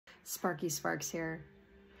Sparky Sparks here.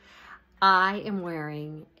 I am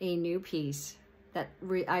wearing a new piece that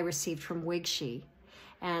I received from WigShe,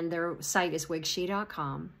 and their site is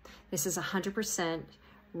wigshe.com. This is 100%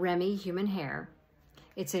 Remy Human hair.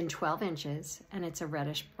 It's in 12 inches and it's a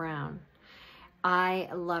reddish brown. I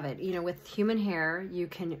love it. You know, with human hair, you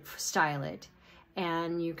can style it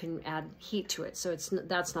and you can add heat to it, so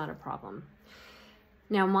that's not a problem.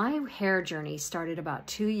 Now, my hair journey started about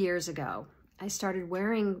 2 years ago. I started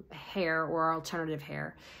wearing hair or alternative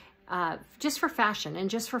hair just for fashion and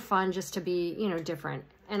just for fun, just to be, you know, different.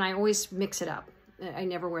 And I always mix it up. I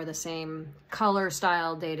never wear the same color,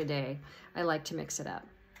 style, day to day. I like to mix it up.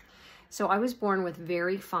 So I was born with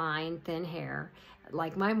very fine, thin hair,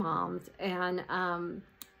 like my mom's, and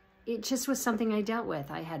it just was something I dealt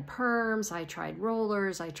with. I had perms, I tried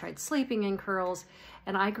rollers, I tried sleeping in curls,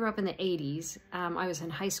 and I grew up in the 80s. I was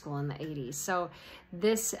in high school in the 80s. So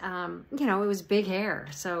this, you know, it was big hair.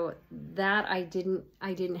 So that I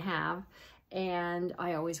didn't have, and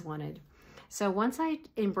I always wanted. So once I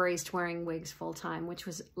embraced wearing wigs full time, which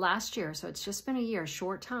was last year, so it's just been a year,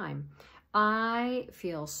 short time, I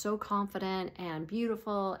feel so confident and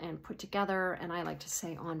beautiful and put together, and I like to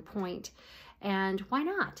say on point. And why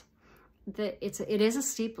not? It is a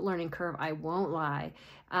steep learning curve, I won't lie.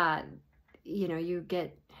 You know, you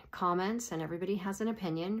get comments and everybody has an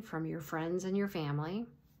opinion from your friends and your family.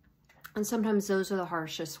 And sometimes those are the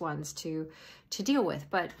harshest ones to deal with.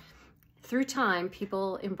 But through time,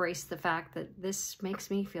 people embrace the fact that this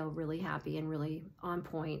makes me feel really happy and really on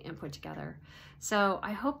point and put together. So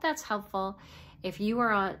I hope that's helpful. If you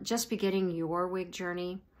are just beginning your wig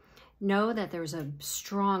journey, know that there's a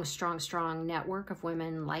strong, strong, strong network of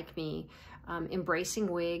women like me embracing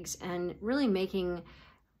wigs and really making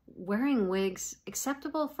wearing wigs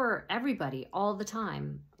acceptable for everybody all the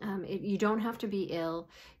time. You don't have to be ill.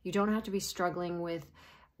 You don't have to be struggling with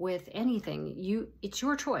anything. It's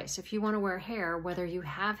your choice. If you want to wear hair, whether you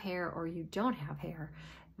have hair or you don't have hair,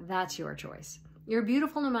 that's your choice. You're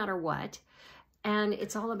beautiful no matter what, and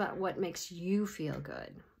it's all about what makes you feel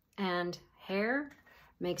good. And hair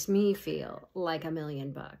makes me feel like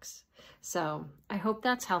 $1,000,000. So I hope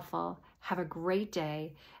that's helpful. Have a great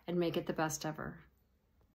day and make it the best ever.